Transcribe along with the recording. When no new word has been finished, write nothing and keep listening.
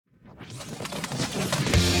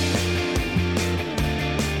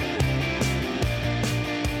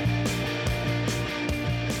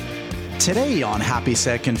Today on Happy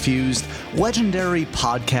Sad Confused, legendary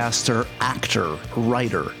podcaster, actor,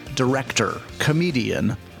 writer, director,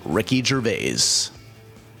 comedian, Ricky Gervais.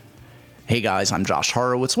 Hey guys, I'm Josh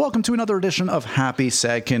Horowitz. Welcome to another edition of Happy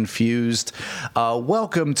Sad Confused.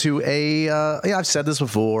 Welcome to I've said this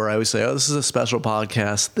before. I always say, this is a special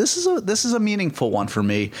podcast. This is a meaningful one for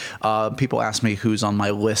me. People ask me who's on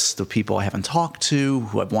my list of people I haven't talked to,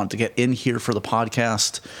 who I've wanted to get in here for the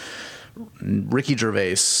podcast. Ricky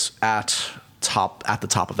Gervais at the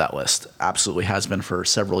top of that list. Absolutely has been for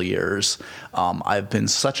several years. I've been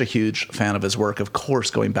such a huge fan of his work, of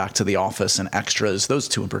course, going back to The Office and Extras, those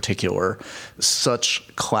two in particular,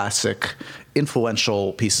 such classic,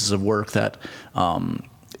 influential pieces of work that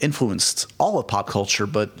influenced all of pop culture,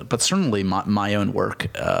 but certainly my own work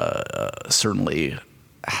certainly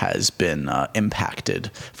has been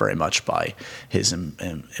impacted very much by his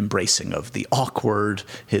embracing of the awkward,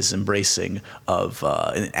 his embracing of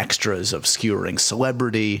Extras, obscuring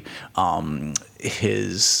celebrity,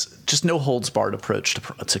 his just no-holds-barred approach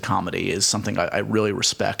to comedy is something I really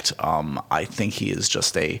respect. I think he is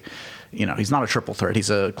just he's not a triple threat.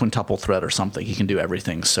 He's a quintuple threat or something. He can do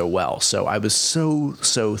everything so well. So I was so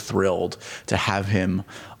thrilled to have him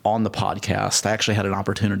on the podcast. I actually had an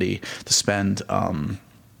opportunity to spend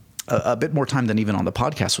a bit more time than even on the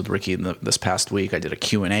podcast with Ricky this past week. I did a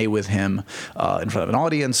Q&A with him in front of an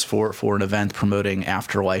audience for an event promoting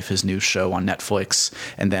Afterlife, his new show on Netflix.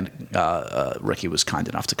 And then Ricky was kind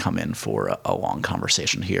enough to come in for a long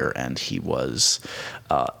conversation here, and he was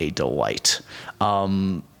a delight.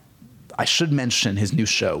 I should mention his new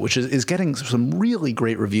show, which is getting some really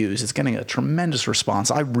great reviews. It's getting a tremendous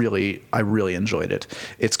response. I really enjoyed it.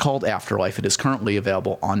 It's called Afterlife. It is currently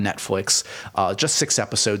available on Netflix. Just 6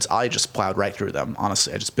 episodes. I just plowed right through them.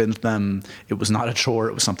 Honestly, I just binged them. It was not a chore.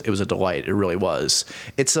 It was something. It was a delight. It really was.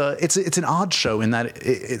 It's an odd show in that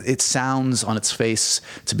it sounds on its face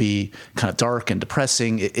to be kind of dark and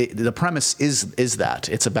depressing. The premise is that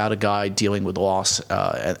it's about a guy dealing with loss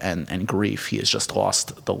and grief. He has just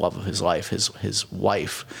lost the love of his life, his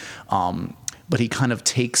wife, but he kind of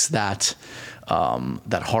takes that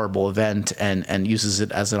horrible event and uses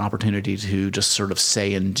it as an opportunity to just sort of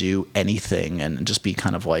say and do anything and just be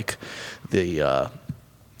kind of like the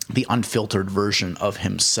unfiltered version of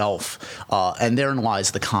himself, and therein lies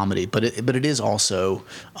the comedy. But it is also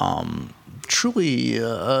truly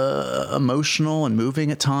emotional and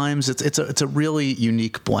moving at times. It's a really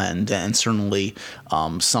unique blend, and certainly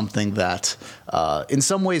something that in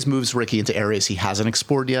some ways moves Ricky into areas he hasn't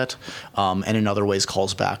explored yet, and in other ways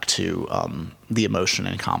calls back to the emotion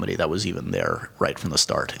and comedy that was even there right from the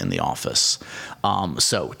start in The Office.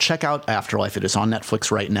 So check out Afterlife. It is on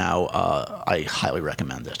Netflix right now. I highly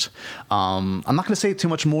recommend it. I'm not going to say too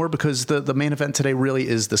much more because the main event today really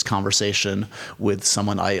is this conversation with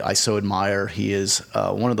someone I so admire. He is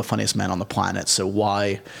one of the funniest men on the planet. So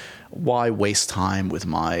why waste time with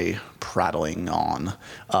my prattling on?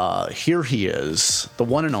 Here he is, the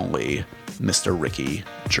one and only Mr. Ricky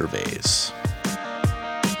Gervais.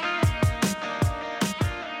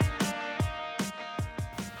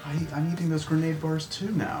 I'm eating those grenade bars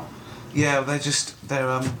too now. Yeah,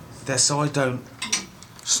 they're so I don't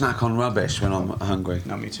snack on rubbish when I'm hungry.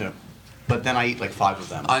 No, me too. But then I eat like 5 of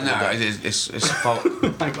them. I know,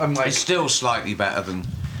 it's still slightly better than...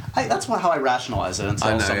 That's how I rationalize it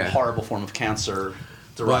until some yeah. horrible form of cancer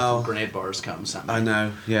derived from grenade bars comes at me. I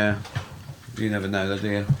know, yeah. You never know, do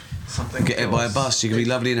you? Something get hit by a bus, you can be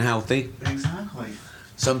lovely and healthy. Exactly.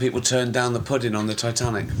 Some people turn down the pudding on the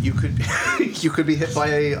Titanic. You could be hit by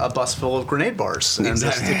a bus full of grenade bars, and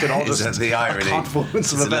exactly. It could all just the irony. A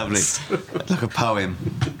confluence of events. Lovely, like a poem.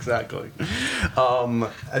 Exactly.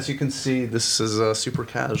 As you can see, this is Super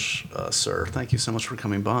Cash, sir. Thank you so much for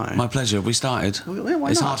coming by. My pleasure. We started.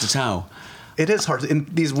 Why it's not? hard to tell. It is hard in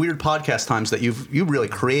these weird podcast times that you really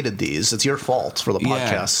created these. It's your fault for the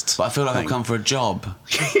podcast. But I feel like I've come for a job.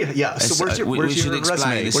 Yeah. So where's your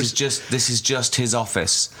resume? This is just his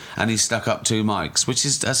office, and he's stuck up 2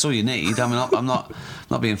 mics, that's all you need. I mean, I'm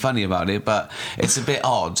not being funny about it, but it's a bit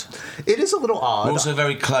odd. It is a little odd. We're also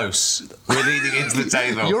very close. We're leaning into the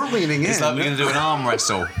table. You're leaning in. It's like we're going to do an arm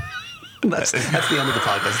wrestle. That's the end of the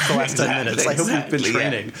podcast. It's the last 10 minutes. I hope you've been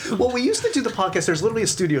training. Yeah. Well, we used to do the podcast. There's literally a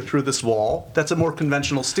studio through this wall. That's a more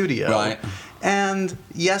conventional studio. Right. And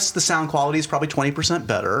yes, the sound quality is probably 20%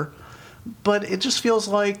 better, but it just feels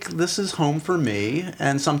like this is home for me.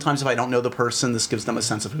 And sometimes if I don't know the person, this gives them a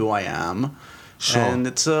sense of who I am. Sure. And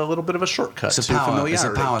it's a little bit of a shortcut to familiarity. It's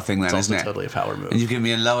a power thing then, isn't it? It's totally a power move. And you give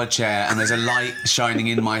me a lower chair and there's a light shining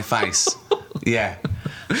in my face. Yeah.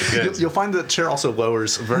 You'll find the chair also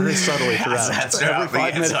lowers very subtly throughout. That's every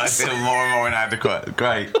 5 minutes. I feel more and more inadequate.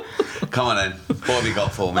 Great. Come on in. What have you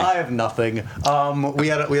got for me? I have nothing. We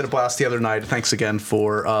had a blast the other night. Thanks again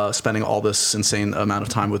for spending all this insane amount of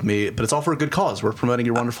time with me. But it's all for a good cause. We're promoting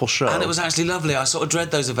your wonderful show. And it was actually lovely. I sort of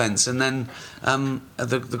dread those events. And then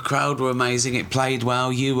the crowd were amazing. It played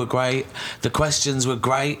well. You were great. The questions were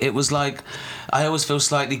great. It was like, I always feel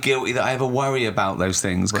slightly guilty that I ever worry about those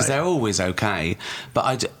things because they're always okay.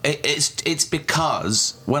 But it's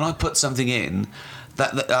because when I put something in,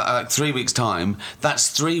 that 3 weeks' time, that's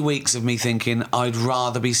 3 weeks of me thinking I'd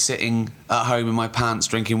rather be sitting at home in my pants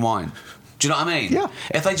drinking wine. Do you know what I mean? Yeah.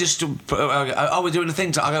 If they just, we're doing a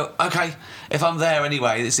thing, I go, okay, if I'm there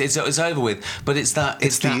anyway, it's over with. But it's the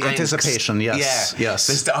anticipation, yes. Yeah.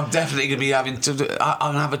 Yes. I'm definitely going to be having to, I'm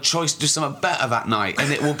going to have a choice to do something better that night,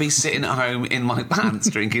 and it will be sitting at home in my pants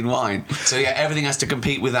drinking wine. So yeah, everything has to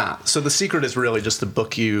compete with that. So the secret is really just to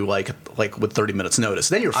book you like with 30 minutes notice.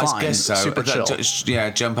 Then you're fine. I guess so. Super chill. Yeah,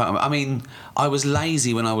 jump out. I mean, I was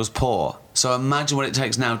lazy when I was poor, so imagine what it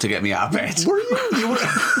takes now to get me out of bed. Were you? You were.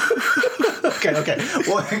 Okay.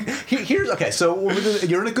 Well, here's okay. So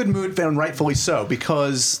you're in a good mood, and rightfully so,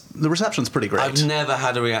 because the reception's pretty great. I've never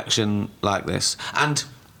had a reaction like this, and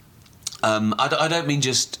I don't mean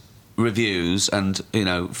just reviews and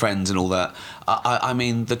friends and all that. I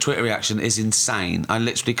mean the Twitter reaction is insane. I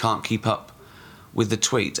literally can't keep up with the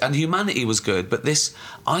tweets. And Humanity was good, but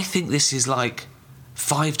I think this is like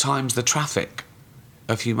 5 times the traffic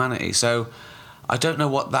of Humanity. So I don't know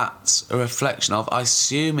what that's a reflection of. I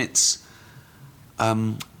assume it's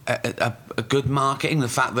a good marketing. The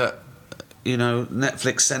fact that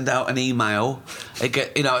Netflix send out an email, it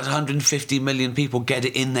get 150 million people get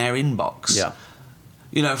it in their inbox. Yeah.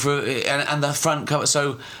 And the front cover.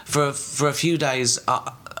 So for a few days,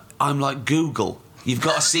 I'm like Google. You've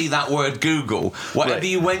got to see that word Google. Whatever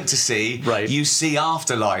you went to see, you see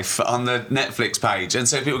Afterlife on the Netflix page. And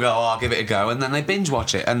so people go, I'll give it a go. And then they binge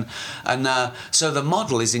watch it. And so the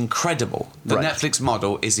model is incredible. The Netflix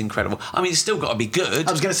model is incredible. I mean, it's still got to be good.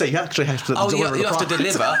 I was going to say, you actually have to deliver you have to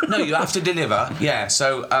deliver. No, you have to deliver. Yeah,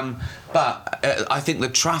 so... but I think the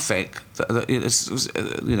traffic,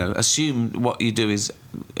 assume what you do is,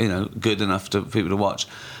 good enough for people to watch.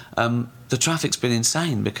 The traffic's been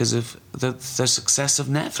insane because of the success of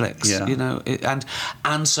Netflix,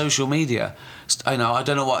 and social media. I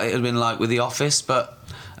don't know what it had been like with The Office, but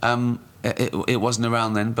it wasn't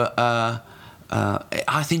around then. But I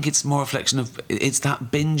think it's more a reflection of it's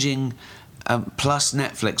that binging plus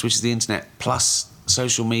Netflix, which is the internet, plus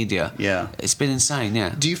social media. Yeah. It's been insane,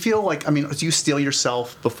 yeah. Do you feel like, do you steel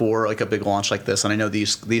yourself before like a big launch like this? And I know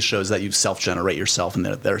these shows that you self-generate yourself and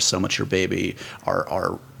they're so much your baby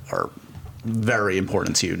are very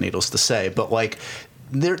important to you, needless to say. But like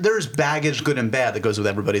there's baggage, good and bad, that goes with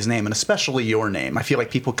everybody's name, and especially your name. I feel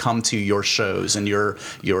like people come to your shows and your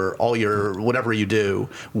whatever you do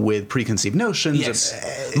with preconceived notions. Yes.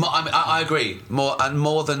 I agree.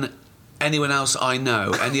 More than anyone else I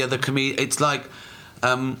know, any other comedian. It's like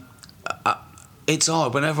it's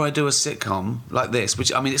odd whenever I do a sitcom like this,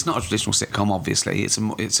 which it's not a traditional sitcom, obviously. It's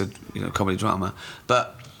a comedy drama,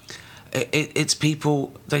 but it's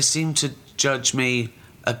people. They seem to judge me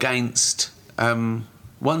against one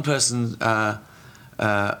person.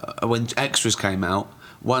 When Extras came out,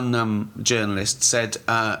 one journalist said,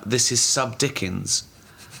 "This is sub Dickens."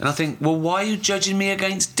 And I think, well, why are you judging me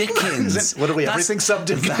against Dickens? What are we? Everything sub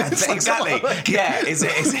Dickens. Exactly. Yeah.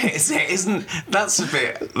 Isn't that's a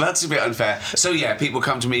bit unfair. So yeah, people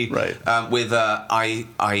come to me with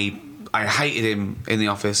I hated him in The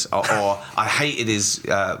Office, or I hated his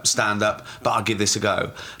stand-up, but I'll give this a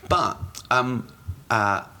go. But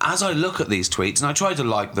as I look at these tweets, and I try to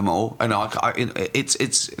like them all, and I've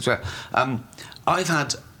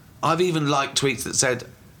even liked tweets that said,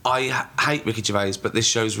 I hate Ricky Gervais, but this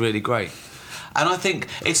show's really great. And I think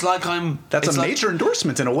it's like That's a major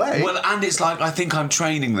endorsement in a way. Well, and it's like I think I'm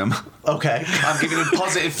training them. Okay. I'm giving them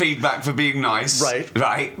positive feedback for being nice.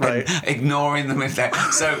 Right. And ignoring them if they're...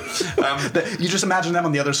 So... you just imagine them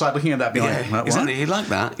on the other side looking at that being like, what? Exactly, he'd like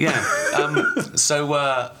that, yeah.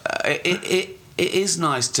 It is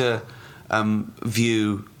nice to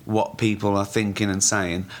view what people are thinking and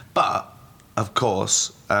saying, but, of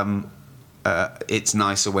course... it's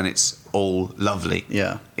nicer when it's all lovely.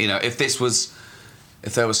 Yeah.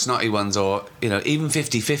 If there were snotty ones, or even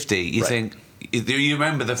 50-50, you think you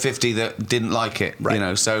remember the 50 that didn't like it.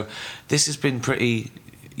 Right. So this has been pretty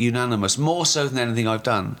unanimous, more so than anything I've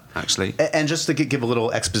done, actually. And just to give a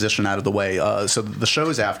little exposition out of the way, so the show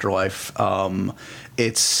is Afterlife. The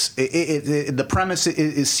premise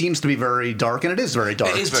seems to be very dark, and it is very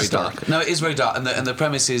dark. It is very dark. No, it is very dark, and the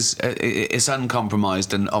premise is it's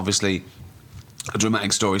uncompromised, and obviously a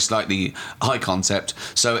dramatic story, slightly high concept.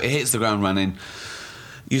 So it hits the ground running.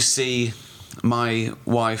 You see my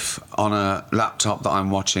wife on a laptop that I'm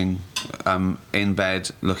watching in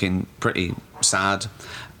bed, looking pretty sad,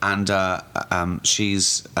 and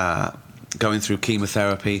she's going through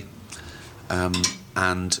chemotherapy,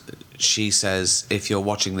 and she says, if you're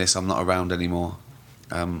watching this, I'm not around anymore.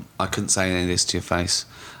 I couldn't say any of this to your face,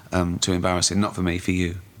 too embarrassing. Not for me, for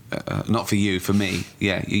you. Not for you, for me.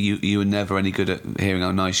 Yeah, you were never any good at hearing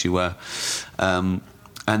how nice you were. And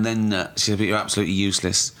then she said, but you're absolutely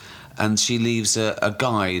useless. And she leaves a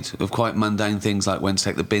guide of quite mundane things like when to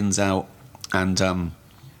take the bins out and,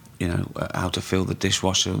 how to fill the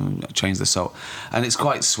dishwasher and change the salt. And it's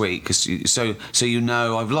quite sweet because so you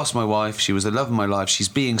know, I've lost my wife. She was the love of my life. She's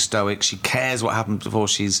being stoic. She cares what happens before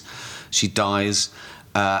she dies.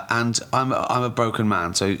 And I'm a broken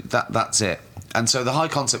man. So that's it. And so the high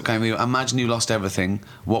concept came. Imagine you lost everything.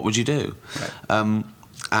 What would you do? Right.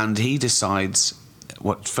 And he decides.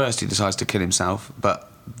 First he decides to kill himself, but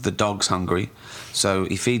the dog's hungry, so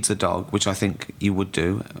he feeds the dog, which I think you would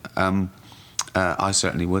do. I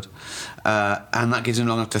certainly would. And that gives him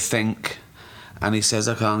long enough to think. And he says,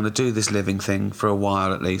 "Okay, I'm going to do this living thing for a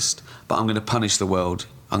while at least, but I'm going to punish the world.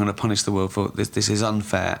 I'm going to punish the world for this. This is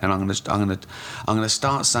unfair, and I'm going to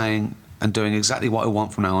start saying and doing exactly what I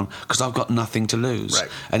want from now on because I've got nothing to lose." Right.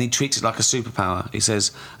 And he treats it like a superpower. He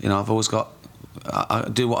says, I've always got. I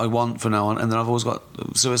do what I want from now on, and then I've always got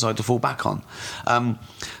suicide to fall back on.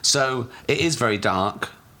 So it is very dark,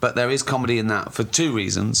 but there is comedy in that for two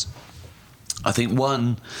reasons. I think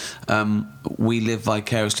one, we live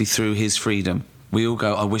vicariously through his freedom. We all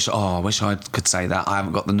go, I wish I could say that. I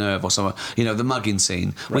haven't got the nerve or something. The mugging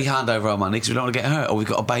scene. Right. We hand over our money because we don't want to get hurt, or we've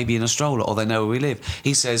got a baby in a stroller, or they know where we live.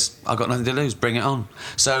 He says, I've got nothing to lose, bring it on.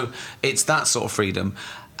 So it's that sort of freedom.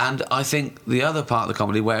 And I think the other part of the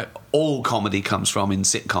comedy, where all comedy comes from in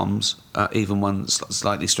sitcoms, even one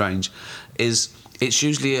slightly strange, is it's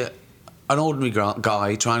usually an ordinary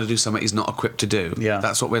guy trying to do something he's not equipped to do. Yeah.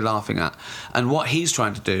 That's what we're laughing at. And what he's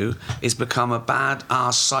trying to do is become a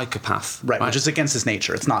bad-ass psychopath. Right, which is against his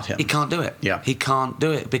nature. It's not him. He can't do it. Yeah. He can't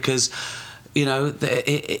do it because...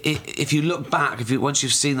 if you look back, once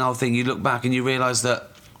you've seen the whole thing, you look back and you realise that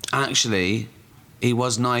actually... he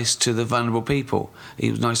was nice to the vulnerable people.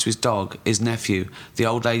 He was nice to his dog, his nephew, the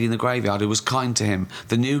old lady in the graveyard who was kind to him,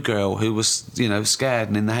 the new girl who was, scared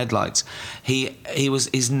and in the headlights.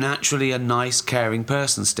 He's naturally a nice, caring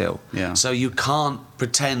person still. Yeah. So you can't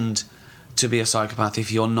pretend to be a psychopath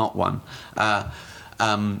if you're not one,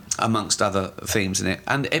 amongst other themes in it.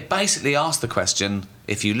 And it basically asks the question,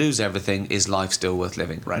 if you lose everything, is life still worth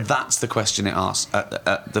living? Right. That's the question it asks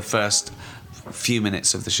at the first few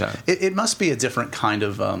minutes of the show. It must be a different kind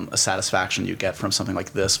of a satisfaction you get from something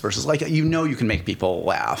like this versus you can make people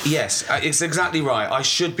laugh. Yes, it's exactly right. I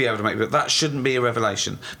should be able to make people. That shouldn't be a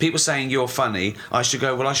revelation. People saying you're funny, I should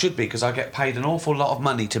go, well, I should be because I get paid an awful lot of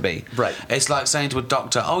money to be. Right. It's like saying to a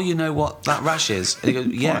doctor, oh, you know what that rash is? And he goes,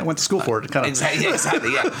 yeah. Well, I went to school for it. Kind of.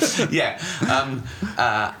 Exactly,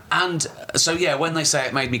 yeah. And so, yeah, when they say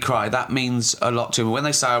it made me cry, that means a lot to me. When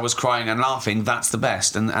they say I was crying and laughing, that's the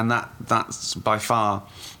best. And that's by far,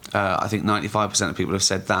 I think 95% of people have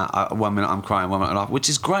said that. 1 minute I'm crying, 1 minute I'm laughing, which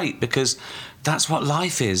is great because that's what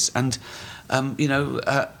life is. And,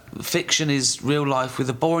 fiction is real life with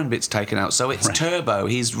the boring bits taken out. So it's right. Turbo.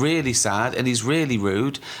 He's really sad and he's really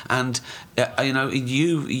rude. And,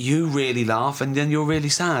 you really laugh and then you're really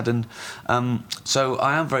sad. And so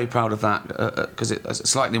I am very proud of that because it's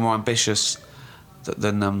slightly more ambitious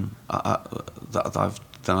than I've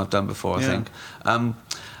done before, I think.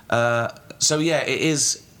 So yeah, it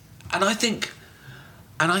is, and I think,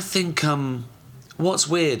 what's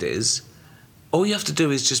weird is, all you have to do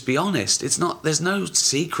is just be honest. It's not. There's no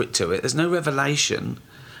secret to it. There's no revelation.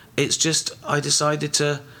 It's just I decided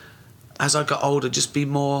to, as I got older, just be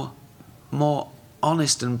more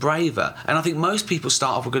honest and braver. And I think most people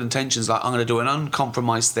start off with good intentions, like I'm going to do an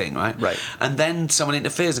uncompromised thing, right? Right. And then someone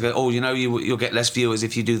interferes and goes, oh, you'll get less viewers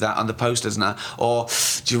if you do that on the posters now. Or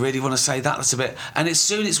do you really want to say that? That's a bit. And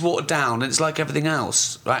soon it's watered down, and it's like everything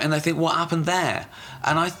else, right? And they think, what happened there?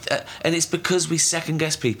 And and it's because we second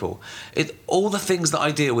guess people. All the things that I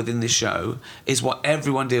deal with in this show is what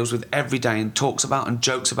everyone deals with every day and talks about and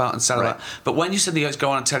jokes about and sell about. But when you suddenly go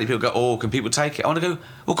on and tell people, go, oh, can people take it? I want to go,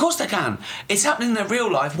 well, of course they can. It's happening in their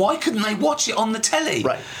real life. Why couldn't they watch it on the telly?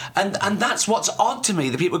 Right. And that's what's odd to me.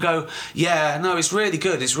 The people go, yeah, no, it's really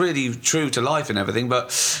good. It's really true to life and everything, but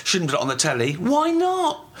shouldn't put it on the telly. Why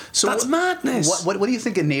not? So That's madness. What do you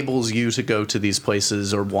think enables you to go to these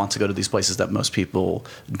places or want to go to these places that most people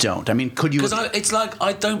don't? I mean, could you? Because it's like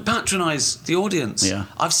I don't patronise the audience. Yeah.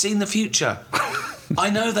 I've seen the future. I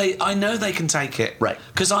know they can take it. Right.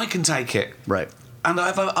 Because I can take it. Right. And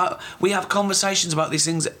we have conversations about these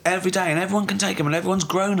things every day, and everyone can take them, and everyone's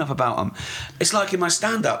grown up about them. It's like in my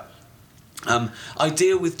stand-up. I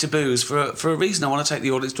deal with taboos for a reason. I want to take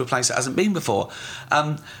the audience to a place that hasn't been before.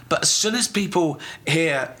 But as soon as people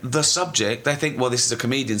hear the subject, they think, well, this is a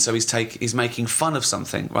comedian, so he's making fun of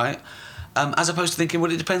something, right? As opposed to thinking,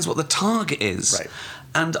 well, it depends what the target is. Right.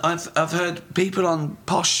 And I've heard people on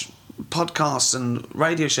posh podcasts and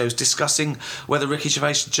radio shows discussing whether Ricky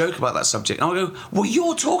Gervais should joke about that subject. And I'll go, well,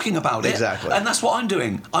 you're talking about it. Exactly. And that's what I'm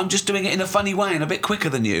doing. I'm just doing it in a funny way and a bit quicker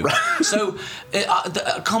than you. Right. So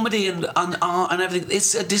comedy and art and everything,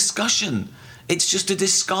 it's a discussion. It's just a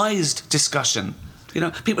disguised discussion. You know,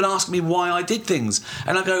 people ask me why I did things.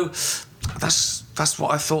 And I go, that's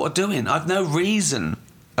what I thought of doing. I've no reason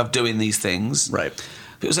of doing these things. Right.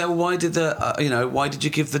 People say, well, why did you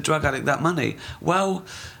give the drug addict that money? Well,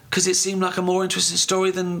 because it seemed like a more interesting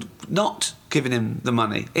story than not giving him the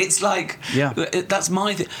money. It's like, that's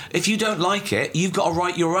my thing. If you don't like it, you've got to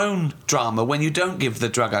write your own drama when you don't give the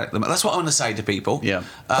drug addict the money. That's what I want to say to people. Yeah.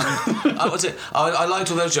 I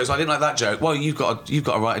liked all those jokes. I didn't like that joke. Well, you've got to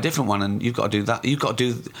write a different one, and you've got to do that. You've got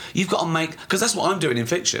to make, because that's what I'm doing in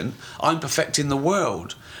fiction. I'm perfecting the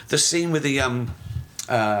world. The scene with the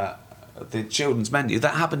children's menu,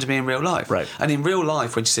 that happened to me in real life. Right. And in real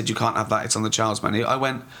life, when she said you can't have that, it's on the child's menu, I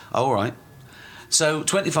went, oh, all right. So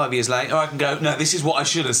 25 years later, I can go, no, this is what I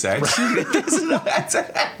should have said.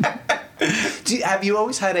 Have you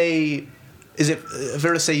always had is it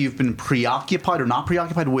fair to say you've been preoccupied or not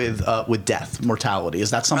preoccupied with death, mortality?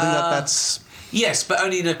 Is that something that's... Yes, but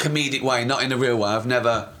only in a comedic way, not in a real way.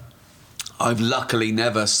 I've luckily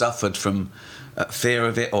never suffered from fear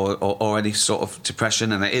of it or any sort of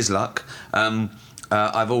depression, and it is luck.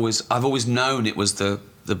 I've always known it was the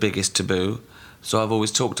biggest taboo, so I've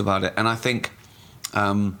always talked about it. And I think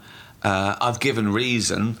I've given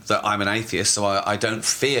reason that I'm an atheist, so I don't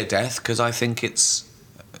fear death, because I think it's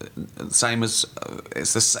the same as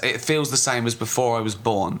it feels the same as before I was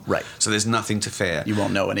born. Right. So there's nothing to fear. You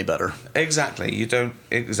won't know any better. Exactly. You don't.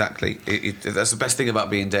 Exactly. That's the best thing about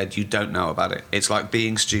being dead. You don't know about it. It's like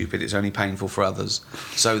being stupid. It's only painful for others.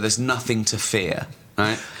 So there's nothing to fear.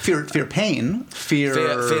 Right. Fear pain.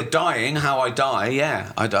 Fear dying. How I die.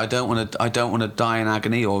 Yeah. I don't want to die in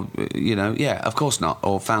agony, or Yeah. Of course not.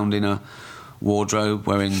 Or found in a wardrobe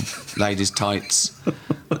wearing ladies' tights.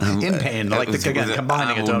 In pain,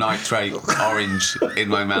 combining it. Nitrate orange in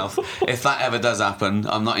my mouth. If that ever does happen,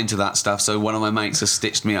 I'm not into that stuff. So one of my mates has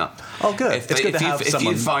stitched me up. Oh, good. If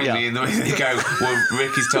you find me in the way they go, well,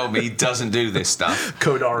 Ricky's told me he doesn't do this stuff.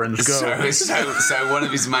 Code orange, go. So one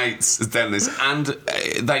of his mates has done this, and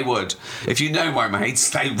they would. If you know my mates,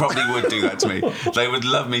 they probably would do that to me. They would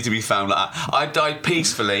love me to be found like that. I died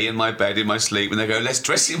peacefully in my bed in my sleep, and they go, let's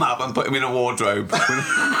dress him up and put him in a wardrobe.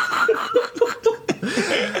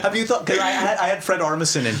 Have you thought? Because I had Fred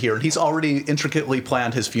Armisen in here, and he's already intricately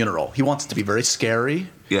planned his funeral. He wants it to be very scary.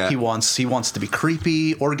 Yeah. He wants to be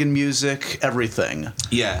creepy, organ music, everything.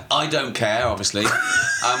 Yeah, I don't care, obviously, but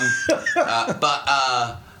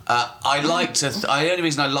I like to. The only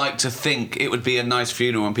reason I like to think it would be a nice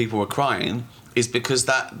funeral when people were crying is because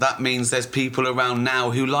that means there's people around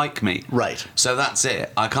now who like me. Right. So that's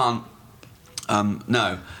it. I can't.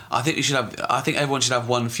 No, I think everyone should have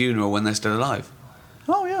one funeral when they're still alive.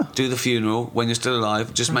 Oh yeah. Do the funeral when you're still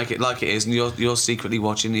alive. Just make it like it is, and you're secretly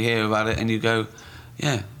watching. You hear about it, and you go,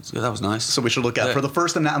 "Yeah, that was nice." So we should look out for the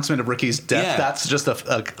first announcement of Ricky's death. Yeah. That's just a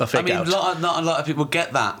fake out. Not a lot of people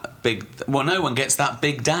get that big. Well, no one gets that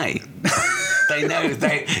big day. They know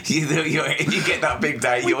if you get that big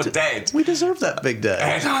day, you're dead. We deserve that big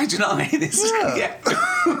day. Do you know what I mean? Yeah.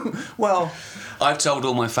 Well, I've told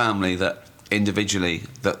all my family that individually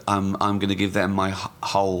that I'm going to give them my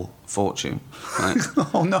whole fortune. Right?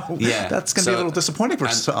 Oh no! Yeah, that's going to be a little disappointing for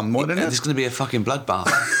some, wouldn't it? It's going to be a fucking bloodbath.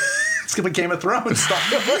 It's going to be Game of Thrones stuff.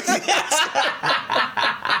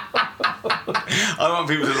 I want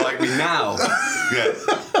people to like me now. Yeah.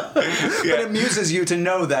 But it amuses you to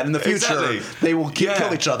know that in the future they will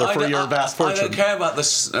kill each other for your vast fortune. I don't care about the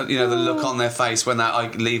look on their face when I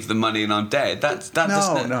leave the money and I'm dead. That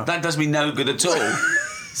does me no good at all.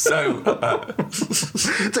 So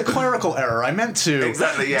it's a clerical error. I meant to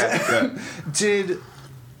exactly. Yeah. Did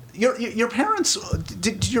your parents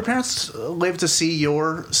live to see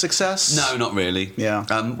your success? No, not really. Yeah.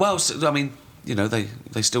 Well, I mean,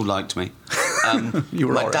 they still liked me. You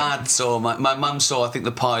were my all right. dad saw my mum saw, I think,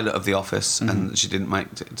 the pilot of The Office, and she didn't make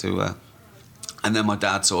it to. And then my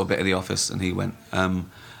dad saw a bit of The Office, and he went. Would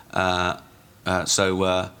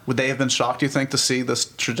they have been shocked, you think, to see this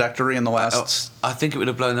trajectory in the last? I think it would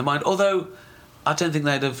have blown their mind. Although I don't think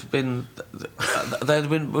they'd have been. They'd have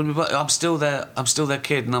been. I'm still their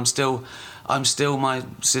kid, and I'm still my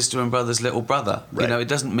sister and brother's little brother. Right. You know, it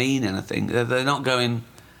doesn't mean anything. They're not going.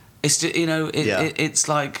 It's just, you know, it's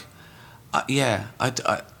like,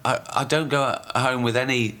 I don't go home with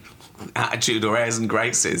any attitude or airs and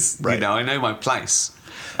graces. Right. You know, I know my place.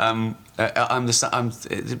 It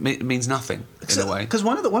means nothing in a way. Because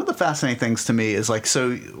one of the fascinating things to me is like,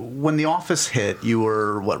 so when The Office hit, you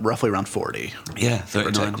were roughly around 40. Yeah,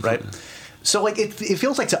 39, right? So like it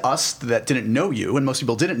feels like to us that didn't know you, and most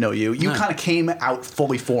people didn't know you, you kind of came out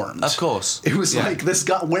fully formed. Of course, it was like this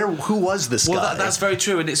guy. Who was this guy? Well, that's very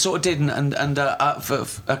true, and it sort of did, and for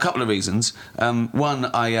a couple of reasons. One,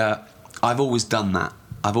 I've always done that.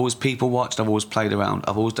 I've always people watched. I've always played around.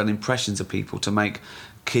 I've always done impressions of people to make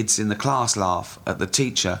kids in the class laugh at the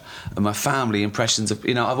teacher, and my family impressions of.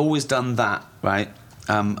 You know, I've always done that, right?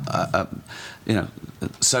 You know,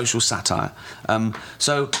 social satire.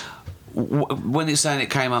 So. When you're saying it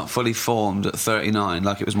came out fully formed at 39,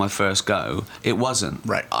 like it was my first go, it wasn't.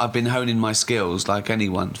 Right. I've been honing my skills like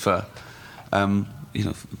anyone for,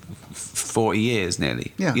 40 years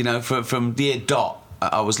nearly. Yeah. You know, from year dot,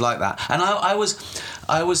 I was like that, and I always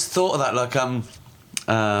thought of that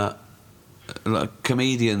like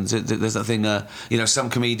comedians. There's that thing. You know, some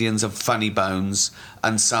comedians have funny bones,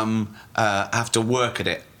 and some have to work at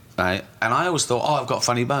it. Right? And I always thought, I've got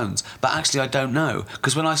funny bones. But actually I don't know.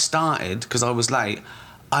 Because when I started, because I was late,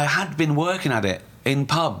 I had been working at it in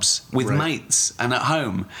pubs with mates and at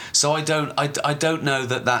home. So I don't know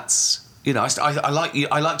that that's, you know, I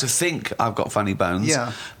like to think I've got funny bones.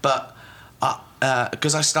 Yeah. But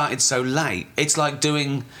because I started so late, it's like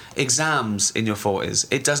doing exams in your 40s.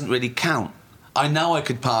 It doesn't really count. I know I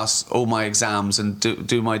could pass all my exams and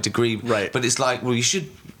do my degree. Right. But it's like, well, you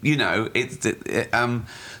should... You know,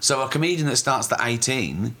 so a comedian that starts at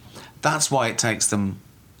 18, that's why it takes them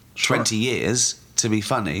 20 years to be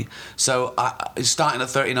funny. So starting at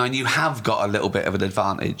 39, you have got a little bit of an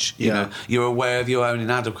advantage. You know, you're aware of your own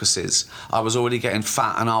inadequacies. I was already getting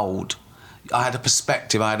fat and old. I had a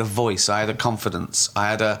perspective, I had a voice, I had a confidence,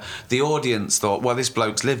 the audience thought, well, this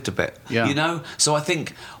bloke's lived a bit. Yeah. You know? So I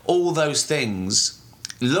think all those things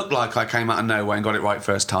look like I came out of nowhere and got it right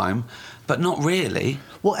first time, but not really.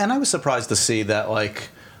 Well, and I was surprised to see that, like,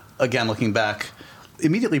 again, looking back,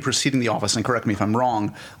 immediately preceding The Office, and correct me if I'm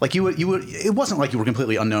wrong, like you would, it wasn't like you were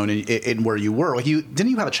completely unknown in where you were. Like, didn't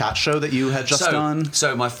you have a chat show that you had just done?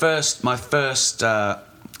 So my first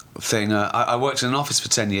thing, I worked in an office for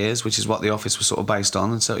 10 years, which is what The Office was sort of based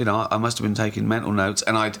on, and so, you know, I must have been taking mental notes,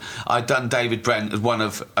 and I'd done David Brent as one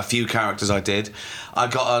of a few characters I did. I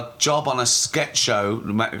got a job on a sketch show,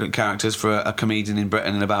 characters for a comedian in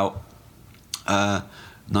Britain in about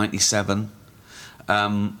 97,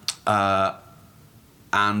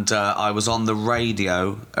 and I was on the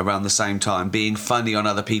radio around the same time, being funny on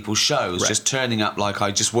other people's shows, just turning up like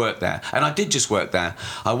I just worked there. And I did just work there.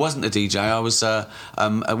 I wasn't a DJ. I was I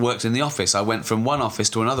worked in the office. I went from one office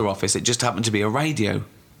to another office. It just happened to be a radio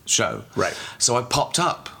show. Right. So I popped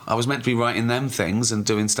up. I was meant to be writing them things and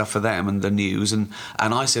doing stuff for them and the news. And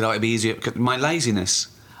I said, it'd be easier. My laziness.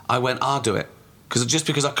 I went, I'll do it.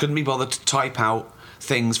 Because I couldn't be bothered to type out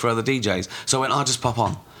things for other DJs. So I went, I'll just pop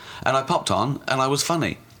on. And I popped on, and I was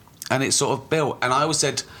funny. And it sort of built. And I always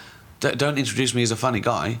said, don't introduce me as a funny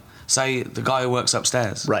guy. Say the guy who works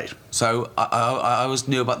upstairs. Right. So I always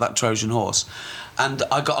knew about that Trojan horse. And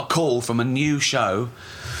I got a call from a new show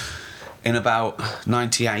in about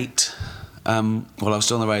 98. Well, I was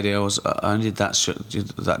still on the radio. I only did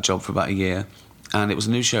that job for about a year. And it was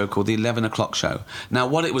a new show called The 11 O'Clock Show. Now,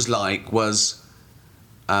 what it was like was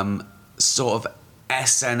sort of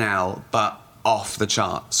SNL, but off the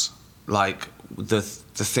charts. Like the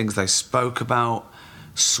things they spoke about,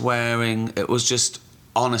 swearing. It was just,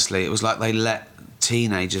 honestly, it was like they let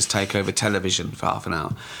teenagers take over television for half an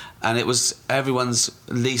hour. And it was everyone's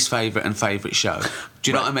least favourite and favourite show.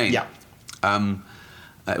 Do you know what I mean? Yeah.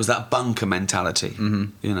 It was that bunker mentality,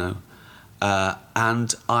 you know.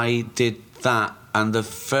 And I did that. And the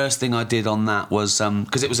first thing I did on that was,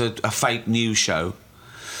 because it was a fake news show,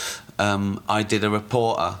 I did a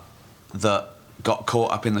reporter that got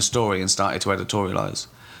caught up in the story and started to editorialise.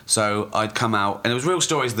 So I'd come out, and it was real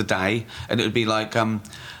stories of the day, and it would be like,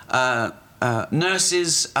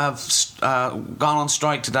 nurses have gone on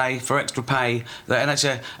strike today for extra pay, and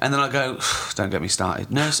then I go, don't get me started.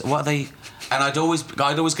 What are they And I'd always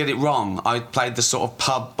get it wrong. I played the sort of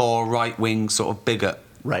pub bore right wing sort of bigot.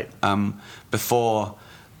 Right. Before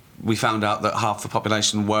we found out that half the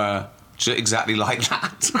population were exactly like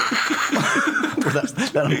that.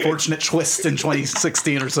 that unfortunate twist in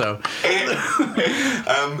 2016 or so.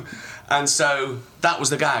 And so that was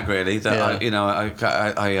the gag, really. That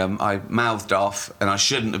I mouthed off, and I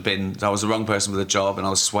shouldn't have been. I was the wrong person for the job, and I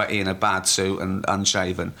was sweaty in a bad suit and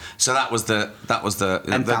unshaven. So that was the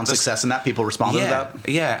and found success in that. People responded to that.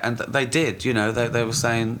 Yeah, and they did. You know, they were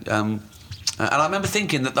saying. And I remember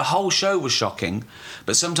thinking that the whole show was shocking,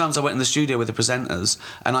 but sometimes I went in the studio with the presenters,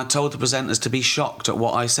 and I told the presenters to be shocked at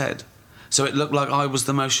what I said. So it looked like I was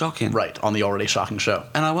the most shocking. Right, on the already shocking show.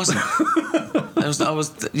 And I wasn't. I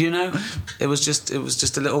was, you know, it was just a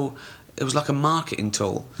little, it was like a marketing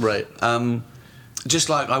tool. Right. Just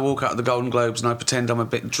like I walk out of the Golden Globes and I pretend I'm a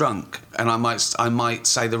bit drunk and I might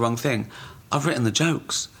say the wrong thing. I've written the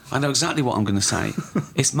jokes. I know exactly what I'm going to say.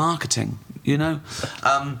 It's marketing, you know?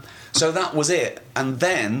 So that was it. And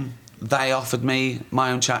then they offered me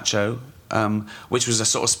my own chat show, which was a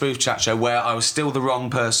sort of spoof chat show where I was still the wrong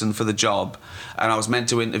person for the job, and I was meant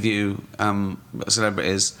to interview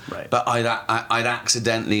celebrities, right. But I'd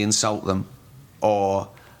accidentally insult them, or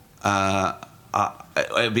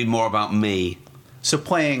it'd be more about me. So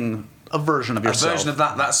playing a version of yourself. A version of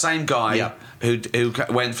that same guy, yeah. who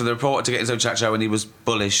went for the reporter to get his own chat show, and he was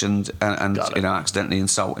bullish and you know, accidentally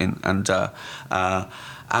insulting and.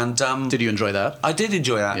 Did you enjoy that? I did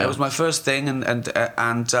enjoy that. Yeah. It was my first thing, and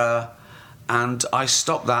I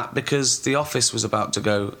stopped that because The Office was about to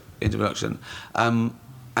go into production. And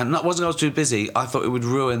that wasn't I was too busy. I thought it would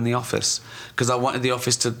ruin The Office because I wanted The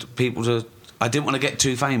Office I didn't want to get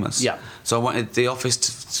too famous. Yeah. So I wanted The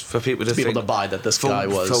Office for people to buy that this guy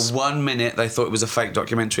was. For 1 minute, they thought it was a fake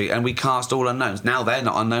documentary, and we cast all unknowns. Now they're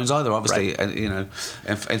not unknowns either, obviously. Right. And, you know,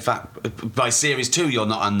 in fact, by series 2, you're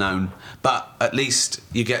not unknown, but at least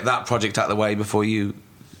you get that project out of the way before you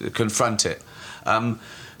confront it.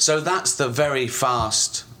 So that's the very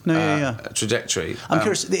fast trajectory. I'm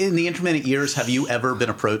curious. In the intermittent years, have you ever been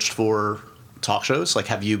approached for talk shows? Like,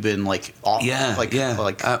 have you been off?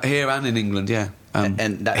 Here and in England, yeah.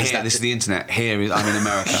 And that, this is the internet. I'm in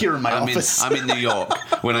America. Here in my office. I'm in New York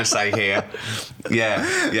when I say here.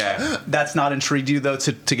 Yeah. That's not intrigued you though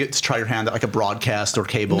to try your hand at like a broadcast or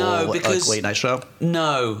cable like late night show?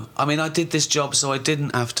 No, I mean I did this job so I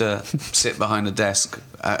didn't have to sit behind a desk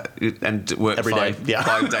and work every day.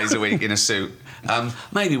 5 days a week in a suit.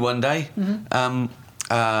 Maybe one day,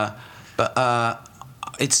 but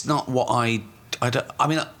it's not what I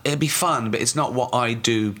mean, it'd be fun, but it's not what I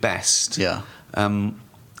do best. Yeah.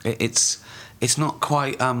 It's not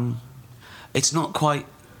quite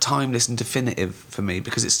timeless and definitive for me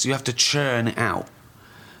because you have to churn it out.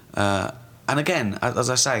 And again, as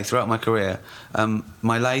I say, throughout my career,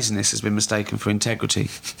 my laziness has been mistaken for integrity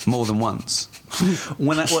more than once.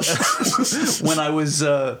 When I was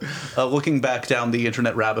looking back down the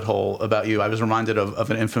internet rabbit hole about you, I was reminded of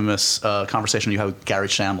an infamous conversation you had with Gary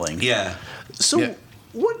Shandling. Yeah. So. Yeah.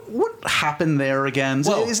 What happened there again?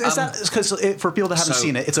 Well, is that because for people that haven't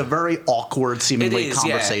seen it, it's a very awkward seemingly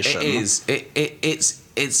conversation. Yeah, it is.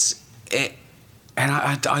 It's and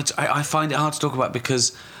I find it hard to talk about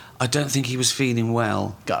because I don't think he was feeling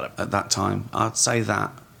well. Got it. At that time. I'd say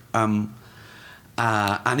that. And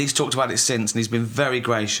he's talked about it since, and he's been very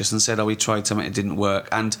gracious and said, "Oh, we tried something, it didn't work."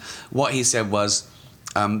 And what he said was,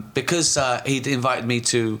 because he'd invited me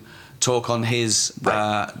to talk on his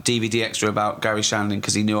DVD extra about Gary Shandling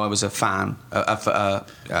because he knew I was a fan of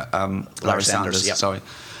Larry Sanders. Yep. Sorry,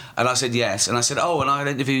 and I said yes, and I said, "Oh, and I'd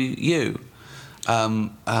interview you."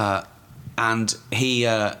 And he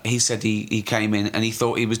said he came in and he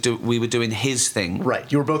thought we were doing his thing.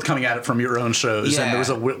 Right, you were both coming at it from your own shows, and there was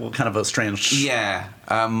a kind of a strange. Yeah,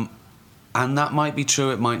 and that might be true,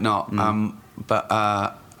 it might not. But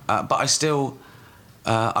I still.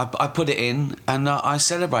 I put it in and I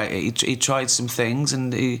celebrate it. He tried some things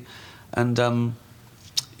and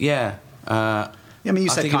yeah. I mean, you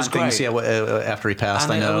said kind things after he passed.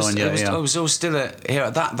 And I know, I was still a hero.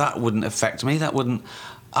 That wouldn't affect me. That wouldn't.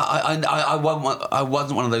 I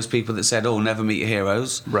wasn't one of those people that said, "Oh, never meet your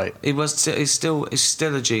heroes." Right. He's still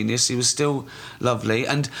a genius. He was still lovely,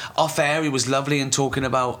 and off air he was lovely and talking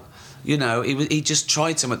about. You know, he just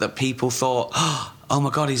tried something that people thought, oh my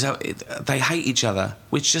God, they hate each other,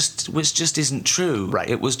 which just isn't true. Right.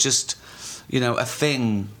 It was just, you know, a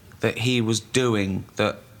thing that he was doing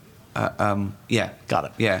that. Yeah. Got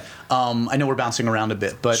it. Yeah. I know we're bouncing around a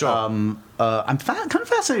bit, but sure. I'm kind of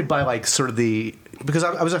fascinated by like sort of the because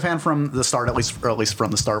I was a fan from the start, at least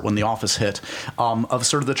from the start when The Office hit, of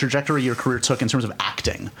sort of the trajectory your career took in terms of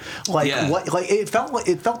acting. It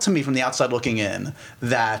felt to me from the outside looking in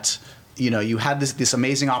that, you know, you had this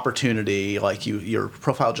amazing opportunity, like your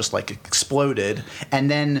profile just like exploded,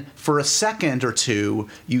 and then for a second or two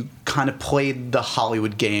you kind of played the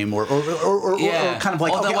Hollywood game, or kind of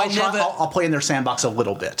like, okay, I'll play in their sandbox a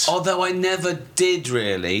little bit. Although I never did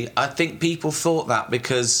really. I think people thought that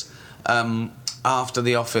because after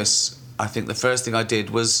The Office, I think the first thing I did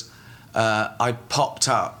was I popped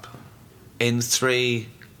up in 3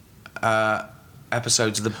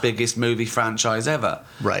 episodes of the biggest movie franchise ever,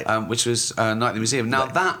 right? Which was Night at the Museum. Now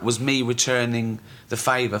that was me returning the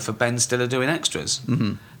favour for Ben Stiller doing extras.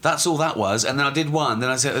 Mm-hmm. That's all that was. And then I did 1. Then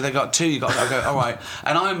I said, they got 2. You got. I go, all right.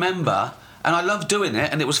 And I remember, and I loved doing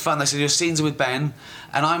it, and it was fun. They said your scenes are with Ben,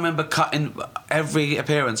 and I remember cutting every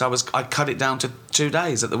appearance. I cut it down to 2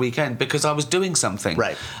 days at the weekend because I was doing something.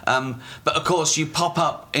 Right. But of course, you pop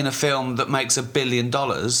up in a film that makes $1 billion,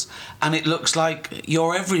 and it looks like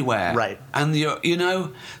you're everywhere. Right. And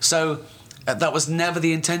so that was never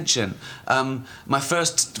the intention. My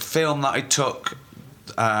first film that I took,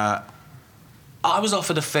 I was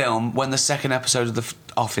offered a film when the 2nd episode of The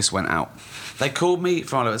Office went out. They called me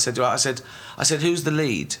from Oliver and said, I said, who's the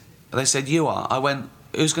lead? They said, you are. I went,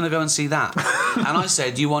 who's going to go and see that? And I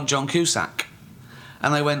said, you want John Cusack?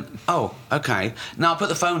 And they went, oh, okay. Now I put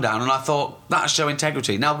the phone down and I thought, that'll show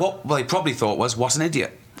integrity. Now what they probably thought was, what an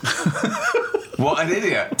idiot. What an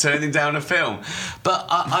idiot, turning down a film. But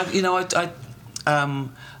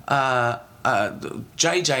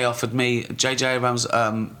JJ offered me, JJ Abrams,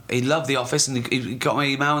 he loved The Office, and he got my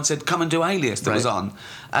email and said, come and do Alias that was on.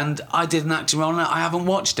 And I did an acting role, and I haven't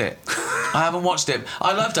watched it. I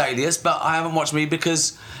loved Alias, but I haven't watched me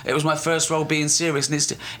because it was my first role being serious,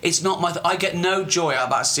 and it's not my... I get no joy out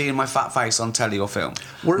about seeing my fat face on telly or film.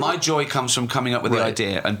 My joy comes from coming up with the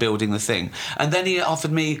idea and building the thing. And then he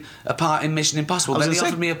offered me a part in Mission Impossible. Then he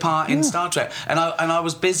offered me a part in Star Trek. And I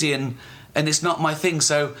was busy, and it's not my thing.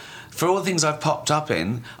 So for all the things I've popped up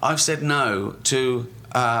in, I've said no to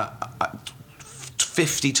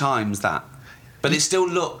 50 times that. But it still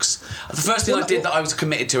looks... The first thing I did that I was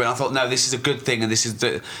committed to, and I thought, no, this is a good thing, and this is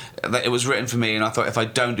that it was written for me, and I thought, if I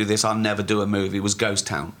don't do this, I'll never do a movie, was Ghost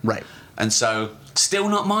Town. Right. And so, still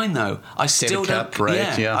not mine, though. I still don't...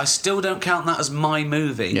 I still don't count that as my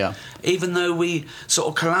movie. Yeah. Even though we sort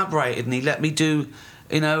of collaborated, and he let me do,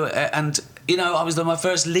 and... I was my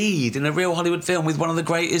first lead in a real Hollywood film with one of the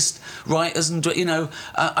greatest writers, and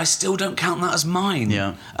I still don't count that as mine.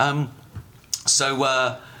 Yeah.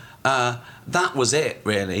 That was it,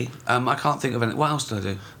 really. I can't think of anything. What else did I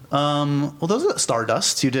do? Well, those are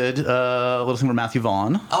Stardust. You did a little thing with Matthew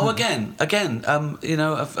Vaughn. Oh, again.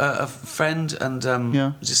 A friend, and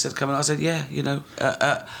just said, come on. I said,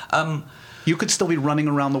 you could still be running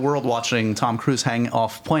around the world watching Tom Cruise hang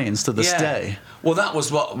off planes to this day. Well, that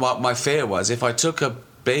was what my fear was. If I took a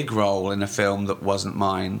big role in a film that wasn't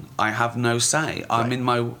mine, I have no say. I'm in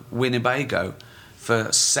my Winnebago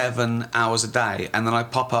for 7 hours a day, and then I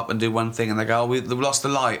pop up and do one thing, and they go, we've lost the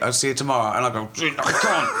light, I'll see you tomorrow. And I go, I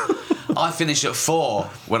can't. I finish at 4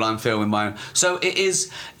 when I'm filming my own. So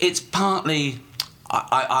it's partly...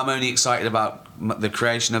 I'm only excited about the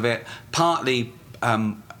creation of it. Partly...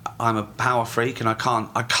 I'm a power freak, and I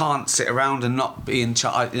can't sit around and not be in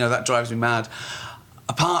charge. That drives me mad.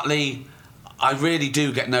 Partly, I really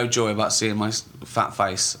do get no joy about seeing my fat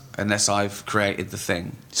face unless I've created the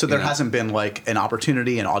thing. So there hasn't been like an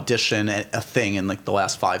opportunity, an audition, a thing in like the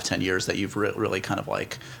last 5-10 years that you've really kind of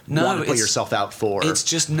like wanted to put yourself out for. It's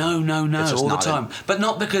just no all the time. But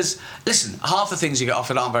not because, listen, half the things you get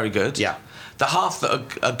offered aren't very good. Yeah. The half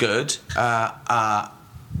that are good,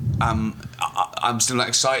 I'm still not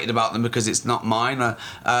excited about them because it's not mine.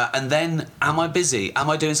 And then, am I busy? Am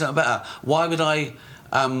I doing something better? Why would I...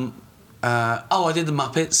 I did the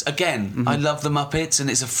Muppets. Again, I love the Muppets, and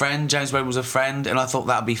it's a friend. James Webb was a friend, and I thought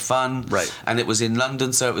that'd be fun. Right. And it was in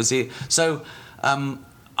London, so it was here. So...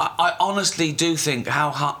 I honestly do think,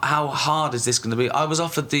 how hard is this going to be? I was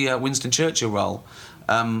offered the Winston Churchill role,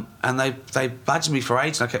 and they badged me for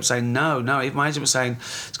ages, and I kept saying no. Even my agent was saying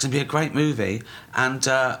it's going to be a great movie, and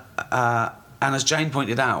as Jane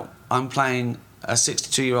pointed out, I'm playing a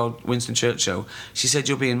 62-year-old Winston Churchill. She said,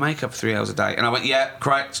 you'll be in makeup for 3 hours a day, and I went, yeah,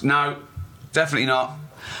 correct, no, definitely not.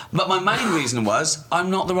 But my main reason was I'm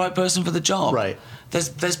not the right person for the job. Right. There's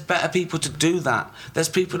better people to do that. There's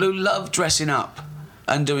people who love dressing up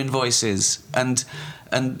and doing voices and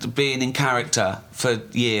being in character for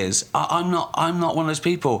years. I'm not one of those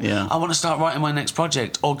people. Yeah. I want to start writing my next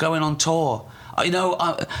project or going on tour.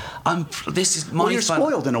 This is my. Well, you're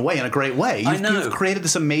spoiled in a way, in a great way. I know. You've created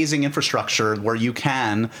this amazing infrastructure where you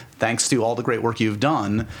can, thanks to all the great work you've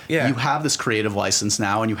done, you have this creative license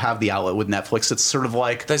now, and you have the outlet with Netflix. It's sort of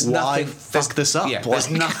like, why fuck this up? Yeah, there's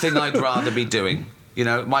nothing I'd rather be doing. You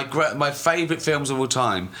know, my favourite films of all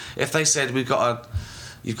time. If they said you've got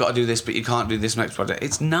to do this, but you can't do this next project,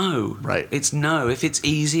 it's no. Right. It's no. If it's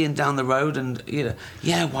easy and down the road, and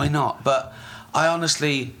yeah, why not? But I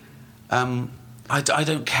honestly, I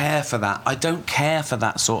don't care for that. I don't care for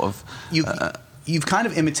that sort of. You've kind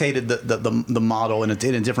of imitated the model in a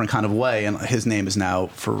different kind of way, and his name is now,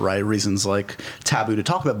 for right reasons, like taboo to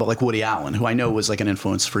talk about, but like Woody Allen, who I know was like an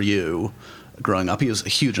influence for you growing up. He was a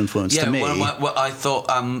huge influence to me. Well, I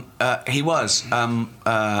thought he was.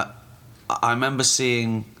 I remember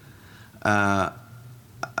seeing Play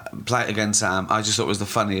It Again, Sam. I just thought it was the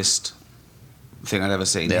funniest thing I'd ever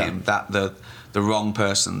seen. Him, that the wrong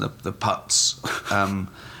person, the putz,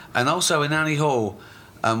 and also in Annie Hall,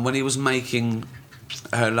 when he was making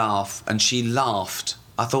her laugh and she laughed.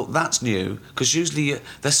 I thought that's new, because usually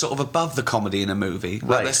they're sort of above the comedy in a movie. Like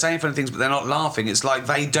right. They're saying funny things, but they're not laughing. It's like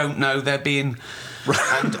they don't know they're being.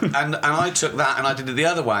 And I took that and I did it the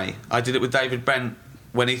other way. I did it with David Brent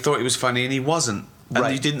when he thought he was funny and he wasn't.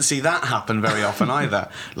 And you didn't see that happen very often either.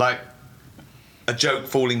 Like a joke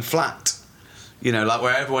falling flat. You know, like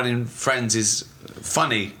where everyone in Friends is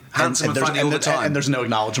funny. Handsome and funny all the time. And there's no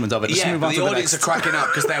acknowledgement of it. Just move on the audience are cracking up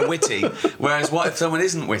because they're witty. Whereas what if someone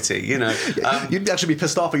isn't witty, you know? You'd actually be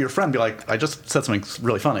pissed off at your friend, be like, I just said something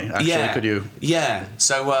really funny. Actually, could you? Yeah.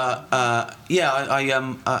 So,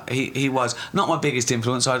 he was. Not my biggest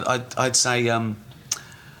influence. I'd say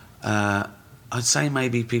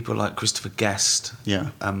maybe people like Christopher Guest. Yeah.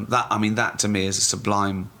 That to me is a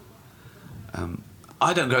sublime...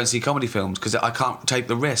 I don't go and see comedy films because I can't take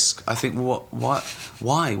the risk. I think, why?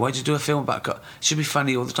 Why'd you do a film about? It should be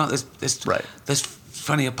funny all the time. There's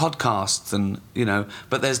funnier podcasts, and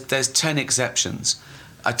but there's 10 exceptions.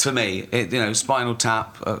 To me, Spinal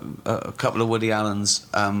Tap, a couple of Woody Allens,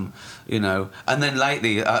 and then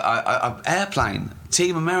lately, Airplane,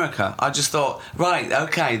 Team America. I just thought, right,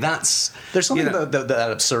 okay, that's... There's something about that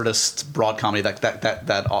absurdist broad comedy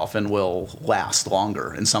that often will last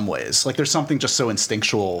longer in some ways. Like, there's something just so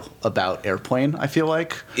instinctual about Airplane, I feel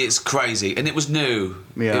like. It's crazy, and it was new.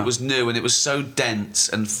 Yeah. It was new, and it was so dense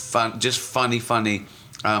and fun, just funny.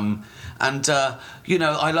 I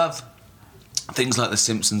love... things like The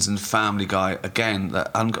Simpsons and Family Guy, again,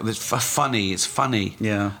 it's funny.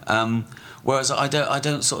 Yeah. Whereas I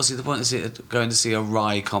don't sort of see the point of going to see a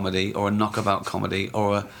wry comedy or a knockabout comedy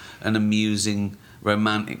or an amusing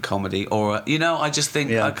romantic comedy or I just think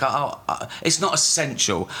it's not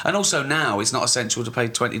essential. And also now it's not essential to pay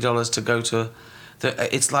 $20 to go to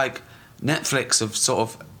it's like Netflix have sort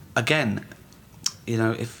of, again,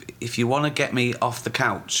 if you want to get me off the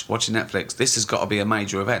couch watching Netflix, this has got to be a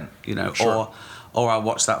major event, Sure. or I'll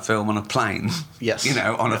watch that film on a plane. Yes.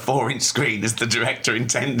 On a 4-inch screen as the director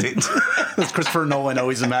intended. As Christopher Nolan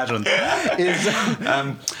always imagined.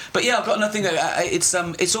 But yeah, I've got nothing.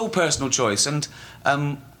 It's all personal choice, and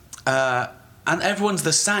everyone's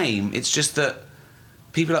the same. It's just that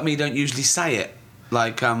people like me don't usually say it.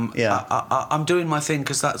 Like, I'm doing my thing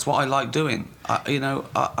because that's what I like doing.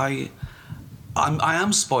 I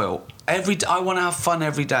am spoiled. I want to have fun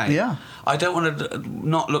every day. Yeah. I don't want to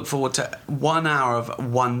not look forward to 1 hour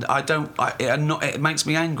of one. It makes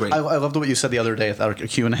me angry. I loved what you said the other day at our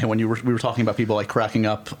Q&A when we were talking about people like cracking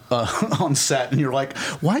up on set, and you're like,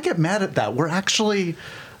 why get mad at that?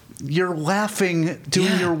 You're laughing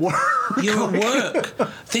doing your work. You're at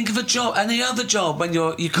work. Think of a job, any other job when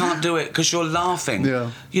you can't do it because you're laughing.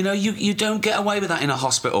 Yeah. You don't get away with that in a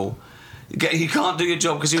hospital. You can't do your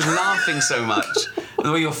job because you're laughing so much.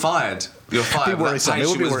 Well, you're fired. You're fired. That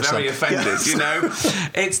patient was very offended. Yes.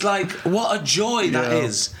 It's like, what a joy that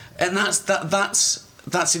is, and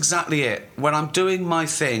that's exactly it. When I'm doing my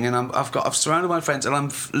thing and I've surrounded my friends and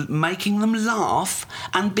I'm making them laugh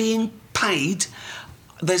and being paid,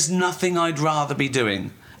 there's nothing I'd rather be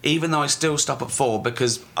doing. Even though I still stop at 4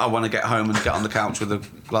 because I want to get home and get on the couch with a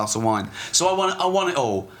glass of wine. So I want it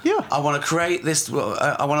all. Yeah. I want to create this.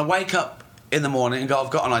 I want to wake up in the morning and go, I've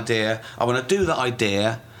got an idea. I want to do that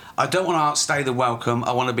idea. I don't want to outstay the welcome.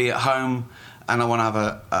 I want to be at home and I want to have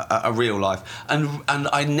a real life. And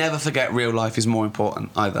I never forget real life is more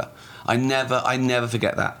important either. I never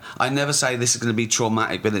forget that. I never say this is going to be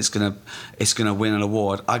traumatic, but it's going to win an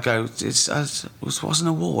award. I go, what's an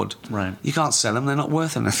award? Right. You can't sell them; they're not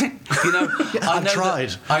worth anything. I've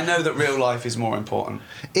tried. I know that real life is more important.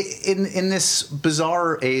 In this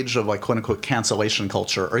bizarre age of like quote unquote cancellation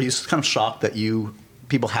culture, are you kind of shocked that you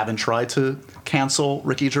people haven't tried to cancel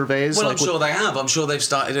Ricky Gervais? Well, I'm sure they have. I'm sure they've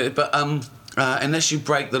started it, but unless you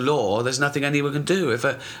break the law, there's nothing anyone can do.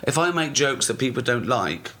 If I make jokes that people don't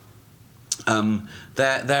like,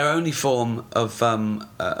 their only form of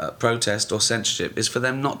protest or censorship is for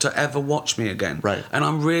them not to ever watch me again. Right. And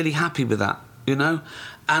I'm really happy with that, you know.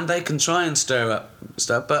 And they can try and stir up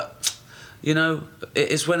stuff, but you know,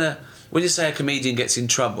 it's when you say a comedian gets in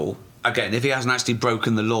trouble. Again, if he hasn't actually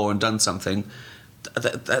broken the law and done something,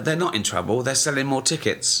 they're not in trouble. They're selling more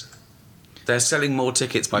tickets. They're selling more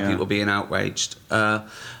tickets by people being outraged. So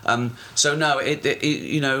no, it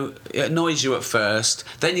you know, it annoys you at first.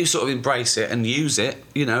 Then you sort of embrace it and use it.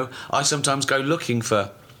 You know, I sometimes go looking for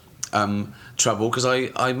trouble because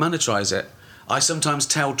I monetize it. I sometimes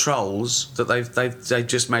tell trolls that they've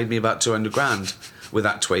just made me about 200 grand with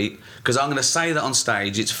that tweet, because I'm going to say that on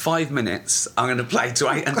stage. It's 5 minutes. I'm going to play to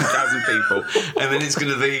 800,000 people, and then it's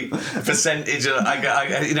going to be percentage.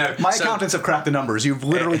 You know, my accountants have cracked the numbers. You've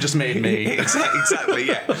literally just made me. Exactly.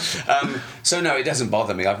 Yeah. So no, it doesn't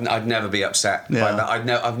bother me. I'd never be upset by that.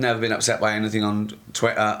 I've never been upset by anything on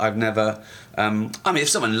Twitter. I've never. I mean, if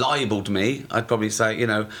someone libelled me, I'd probably say, you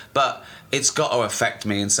know, but it's got to affect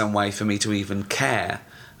me in some way for me to even care.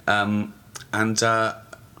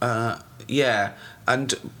 Yeah,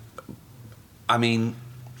 and I mean,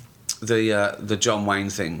 the John Wayne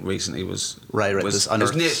thing recently was this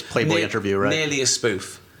unearthed Playboy interview, right? Nearly a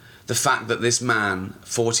spoof. The fact that this man,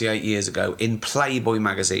 48 years ago, in Playboy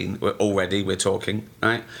magazine, we're talking,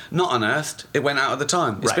 right? Not unearthed. It went out at the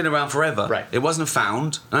time. It's been around forever. Right. It wasn't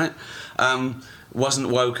found, right? Wasn't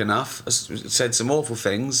woke enough. Said some awful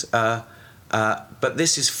things. But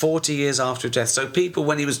this is 40 years after his death. So people,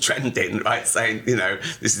 when he was trending, right, saying, you know,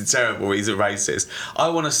 this is terrible, he's a racist. I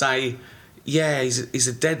want to say, yeah, he's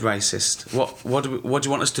a dead racist. What do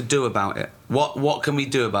you want us to do about it? What can we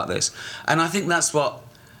do about this? And I think that's what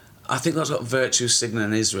virtue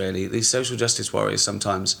signalling is, really. These social justice warriors,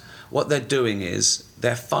 sometimes what they're doing is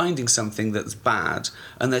they're finding something that's bad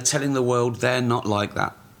and they're telling the world they're not like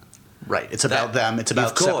that. Right. It's about them. It's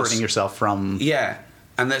about separating yourself from... Yeah.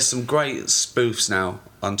 And there's some great spoofs now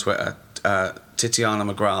on Twitter, Titiana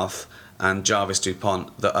McGrath and Jarvis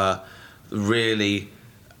Dupont, that are really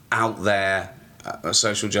out there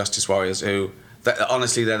social justice warriors who,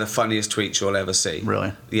 honestly, they're the funniest tweets you'll ever see.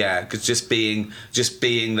 Really? Yeah, because just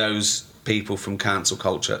being those people from cancel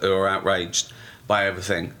culture who are outraged by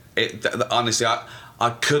everything. Honestly, I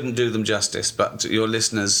couldn't do them justice, but your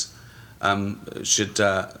listeners... should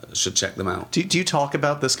check them out. Do you talk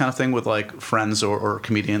about this kind of thing with like friends or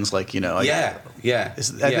comedians? Like, you know,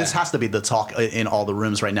 this has to be the talk in all the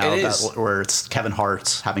rooms right now. Where it's Kevin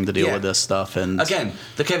Hart having to deal with this stuff, and again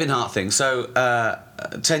the Kevin Hart thing. So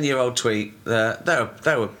 10-year-old tweet. They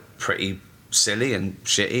were pretty silly and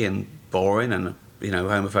shitty and boring and, you know,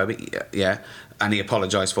 homophobic. Yeah, and he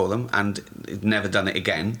apologised for them and he'd never done it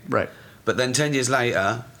again. Right. But then 10 years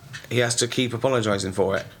later, he has to keep apologising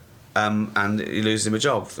for it. And he loses him a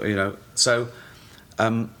job, you know. So,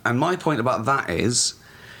 and my point about that is,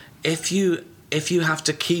 if you have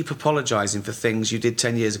to keep apologising for things you did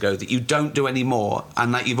 10 years ago that you don't do anymore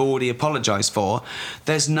and that you've already apologised for,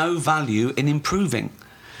 there's no value in improving.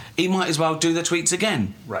 He might as well do the tweets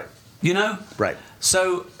again. Right. You know? Right.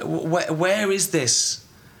 So, where is this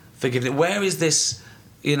forgiveness? Where is this,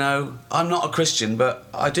 you know, I'm not a Christian, but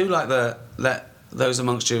I do like those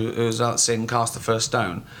amongst you who sing Cast the First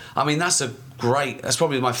Stone. I mean, that's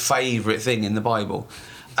probably my favourite thing in the Bible.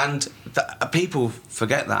 And people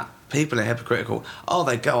forget that. People are hypocritical. Oh,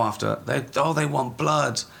 they go after, they want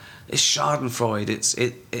blood. It's Schadenfreude.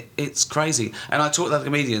 It's crazy. And I talk to other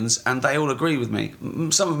comedians and they all agree with me.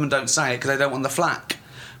 Some of them don't say it because they don't want the flack,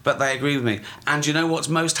 but they agree with me. And you know what's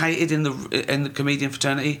most hated in the comedian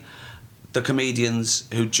fraternity? The comedians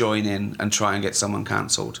who join in and try and get someone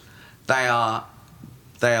cancelled. They are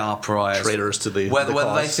pariahs. Traitors to the whether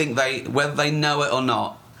cause. whether they know it or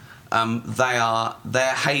not,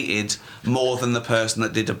 they're hated more than the person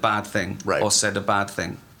that did a bad thing or said a bad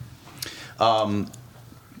thing.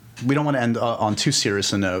 We don't want to end on too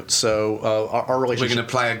serious a note, so our relationship... We're going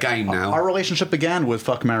to play a game now. Our relationship began with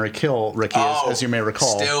Fuck, Marry, Kill, Ricky, as you may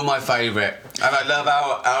recall. Still my favourite. And I love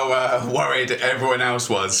how worried everyone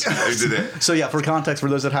else was who did it. So yeah, for context, for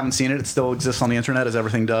those that haven't seen it, it still exists on the internet, as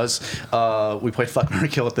everything does. We played Fuck, Marry,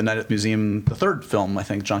 Kill at the Night at the Museum, the third film, I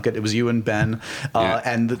think, junket. It was you and Ben.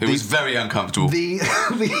 And it was very uncomfortable.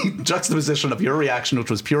 The juxtaposition of your reaction,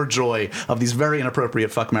 which was pure joy, of these very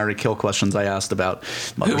inappropriate Fuck, Marry, Kill questions I asked about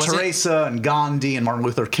Mother Teresa and Gandhi and Martin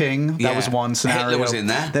Luther King. That was one scenario. Hitler was in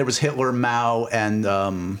there. There was Hitler, Mao,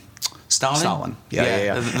 and... Stalin?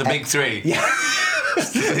 Yeah. The big three. Yeah.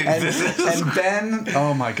 and Ben,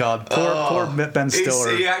 oh my God, poor Ben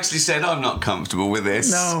Stiller. He actually said, "I'm not comfortable with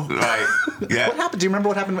this." No. Right. Yeah. What happened? Do you remember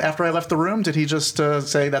what happened after I left the room? Did he just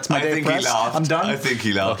say, "That's my day of press"? He laughed. I'm done. I think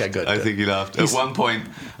he laughed. Okay, good. I think he laughed. At one point,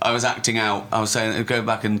 I was acting out. I was saying, "Go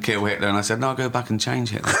back and kill Hitler," and I said, "No, I'll go back and change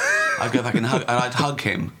Hitler." I'd go back and I'd hug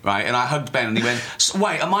him, right? And I hugged Ben, and he went,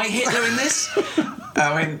 "Wait, am I Hitler in this?"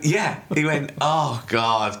 I went, "Yeah." He went, "Oh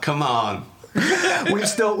God, come on."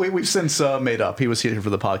 We've since made up. He was here for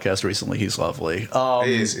the podcast recently. He's lovely.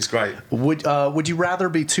 He is. It's great. Would you rather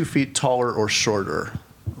be 2 feet taller or shorter,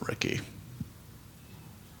 Ricky?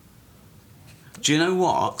 Do you know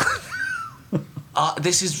what?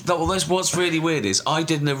 What's really weird is I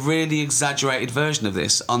did a really exaggerated version of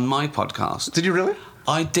this on my podcast. Did you really?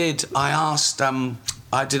 I did. I asked.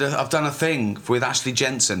 I've done a thing with Ashley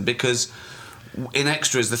Jensen because in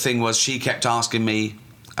extras the thing was she kept asking me,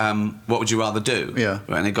 what would you rather do? Yeah.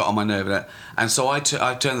 And it got on my nerve. And so I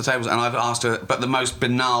turned the tables and I've asked her, but the most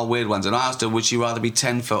banal, weird ones. And I asked her, would she rather be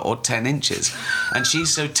 10 foot or 10 inches? And she's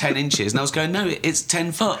so 10 inches. And I was going, no, it's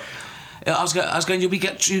 10 foot. I was going. You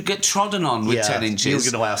get trodden on with 10 inches. You were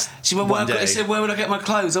going to last. She went, I said, where would I get my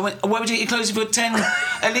clothes? I went, where would you get your clothes if you were 10?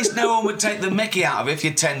 At least no one would take the mickey out of it if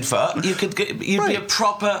you're 10 foot. You'd be a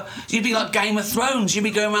proper. You'd be like Game of Thrones. You'd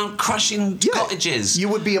be going around crushing cottages. You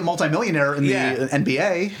would be a multimillionaire in the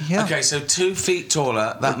NBA. Yeah. Okay, so 2 feet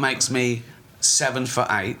taller. That makes me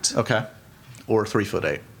 7'8". Okay. Or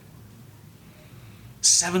 3'8".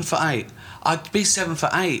 7'8". I'd be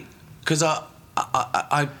 7'8" because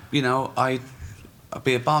I'd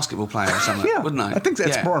be a basketball player or something, wouldn't I? I think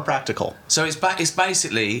that's more practical. So it's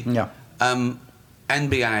basically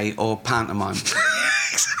NBA or pantomime.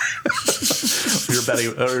 Your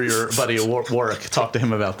buddy Warwick, talk to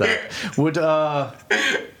him about that. Would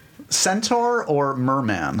centaur or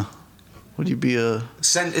merman? Would you be a...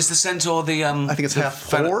 Is the centaur the... I think it's half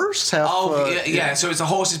horse, half... so it's a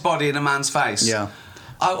horse's body in a man's face. Yeah.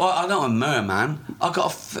 I'm not a merman. I've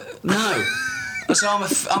got no. So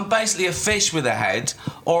I'm basically a fish with a head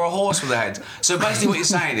or a horse with a head. So basically what you're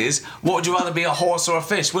saying is, what would you rather be, a horse or a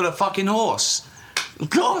fish? Well, a fucking horse. Of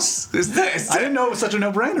course. I didn't know it was such a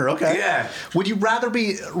no-brainer. Okay. Yeah. Would you rather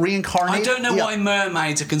be reincarnated? I don't know why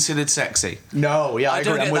mermaids are considered sexy. No, I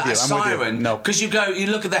agree. I'm with you. Siren. No. Because you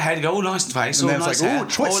look at the head, you go, oh, nice face, and oh, nice hair.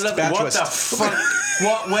 Twist, what twist. The fuck?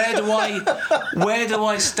 Where do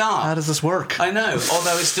I start? How does this work? I know,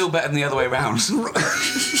 although it's still better than the other way around.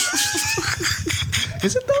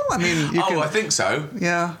 Is it though? I mean, I think so.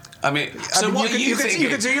 Yeah. I mean, what are you thinking? You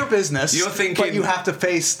can do your business. You're thinking, but you have to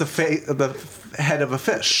face the head of a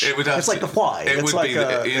fish. It's like the fly. You'd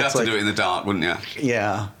have to do it in the dark, wouldn't you?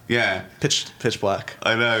 Yeah. Yeah. Pitch black.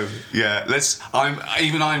 I know. Yeah.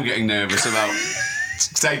 I'm getting nervous about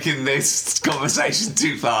taking this conversation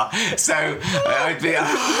too far. So I'd be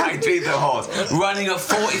the horse running at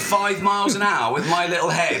 45 miles an hour with my little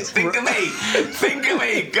head. Think of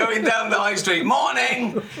me going down the high street.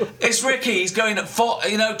 Morning, it's Ricky. He's going at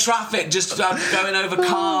traffic, just going over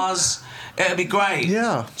cars. It'd be great.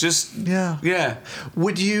 Yeah. Yeah.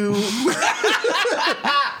 Would you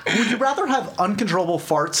rather have uncontrollable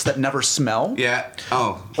farts that never smell? Yeah.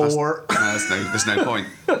 Oh. There's no point.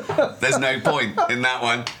 There's no point in that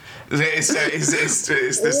one. It's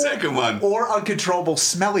the second one. Or uncontrollable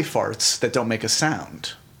smelly farts that don't make a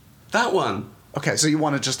sound. That one. Okay, so you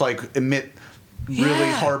want to just emit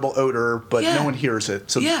really horrible odor, but no one hears it.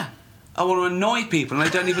 So I want to annoy people and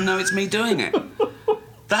they don't even know it's me doing it.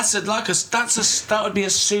 That would be a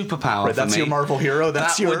superpower for me. That's your Marvel hero.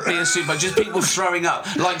 Would be a super. Just people throwing up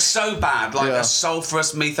so bad, a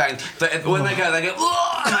sulphurous methane that when they go, and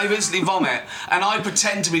they instantly vomit, and I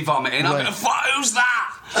pretend to be vomiting. I'm going, who's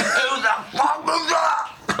that? Who the fuck was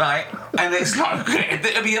that? Right, and it's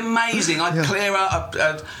it'd be amazing. I'd clear out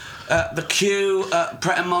the queue at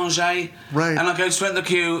Pret a Manger, right? And I go straight in the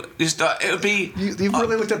queue. It would be. You've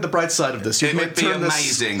really looked at the bright side of this. It would be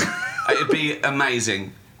amazing. It'd be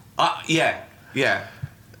amazing. Yeah.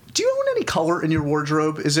 Do you own any color in your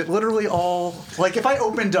wardrobe? Is it literally all... if I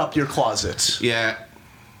opened up your closet... Yeah.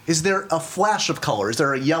 Is there a flash of color? Is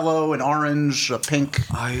there a yellow, an orange, a pink?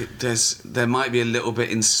 There might be a little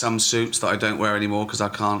bit in some suits that I don't wear anymore because I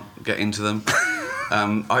can't get into them.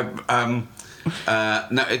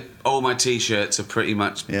 All my T-shirts are pretty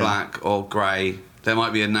much black or grey. There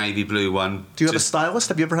might be a navy blue one. Do you have a stylist?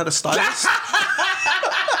 Have you ever had a stylist?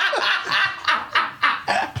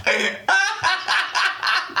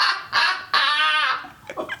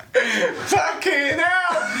 Fucking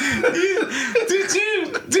hell!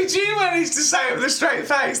 Did you manage to say it with a straight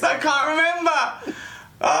face? I can't remember.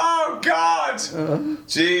 Oh God!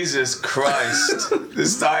 Jesus Christ! The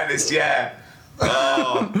stylist, yeah.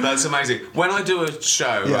 Oh, that's amazing. When I do a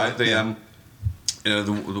show, right, the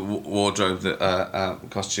wardrobe,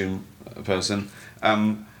 costume person,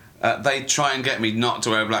 they try and get me not to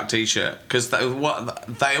wear a black t-shirt because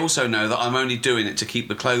they also know that I'm only doing it to keep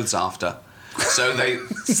the clothes after. So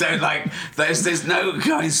there's no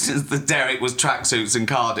coincidence that Derek was tracksuits and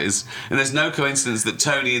cardis, and there's no coincidence that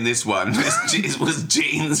Tony in this one was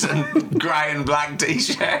jeans and grey and black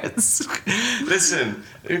t-shirts. Listen,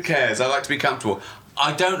 who cares? I like to be comfortable.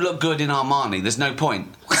 I don't look good in Armani. There's no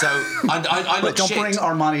point. So I look don't shit. bring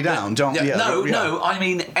Armani down. Don't. Yeah, Yeah, no. I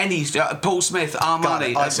mean any Paul Smith,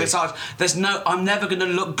 Armani. There's no. I'm never going to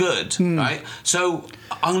look good, right? So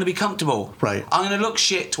I'm going to be comfortable. Right. I'm going to look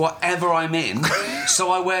shit whatever I'm in. So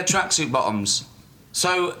I wear tracksuit bottoms.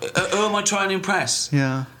 So who am I trying to impress?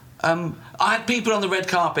 Yeah. I had people on the red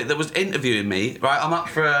carpet that was interviewing me. Right. I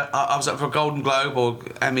was up for a Golden Globe or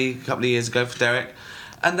Emmy a couple of years ago for Derek.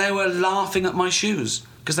 And they were laughing at my shoes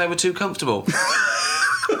because they were too comfortable.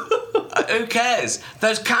 Who cares?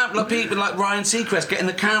 Those couple of people like Ryan Seacrest getting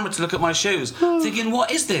the camera to look at my shoes, thinking,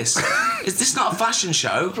 what is this? Is this not a fashion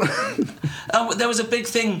show? There was a big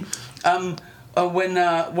thing when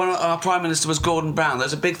our Prime Minister was Gordon Brown. There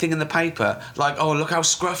was a big thing in the paper, like, oh, look how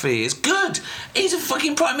scruffy he is. Good! He's a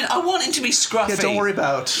fucking Prime Minister. I want him to be scruffy. Yeah, don't worry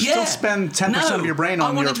about... Yeah. Don't spend 10% of your brain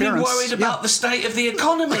on your appearance. I want him to be worried about the state of the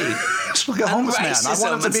economy. Just like a homeless man. I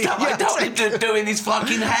want him to be... Stuff. I don't want him doing his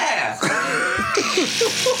fucking hair.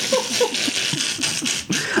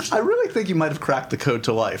 I really think you might have cracked the code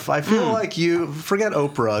to life. I feel like you forget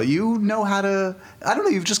Oprah. You know how to. I don't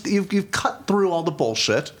know. You've cut through all the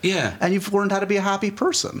bullshit. Yeah. And you've learned how to be a happy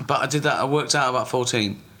person. But I did that. I worked out about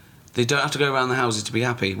 14. They don't have to go around the houses to be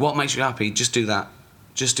happy. What makes you happy? Just do that.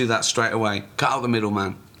 Just do that straight away. Cut out the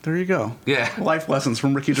middleman. There you go. Yeah. Life lessons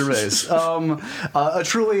from Ricky Gervais.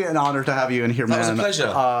 Truly an honor to have you in here, man. That was a pleasure.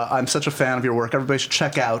 I'm such a fan of your work. Everybody should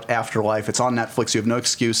check out Afterlife. It's on Netflix. You have no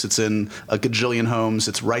excuse. It's in a gajillion homes.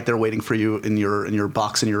 It's right there waiting for you in your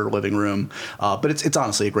box in your living room. But it's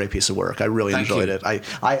honestly a great piece of work. I really enjoyed it.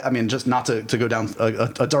 I mean, just not to go down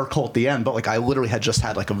a dark hole at the end, but like I literally had just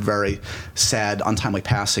had like a very sad, untimely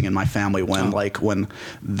passing in my family when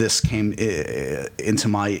this came into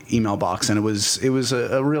my email box, and it was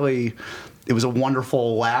it was a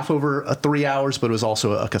wonderful laugh over 3 hours, but it was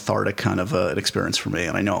also a cathartic kind of an experience for me,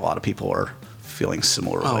 and I know a lot of people are feeling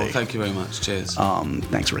similarly. Oh, thank you very much. Cheers.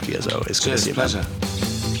 Thanks, Ricky, as always. Cheers, pleasure.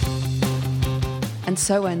 And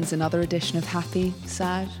so ends another edition of Happy,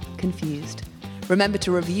 Sad, Confused. Remember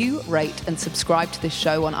to review, rate, and subscribe to this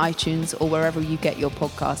show on iTunes or wherever you get your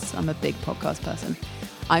podcasts. I'm a big podcast person.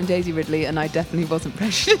 I'm Daisy Ridley, and I definitely wasn't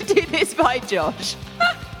pressured to do this by Josh.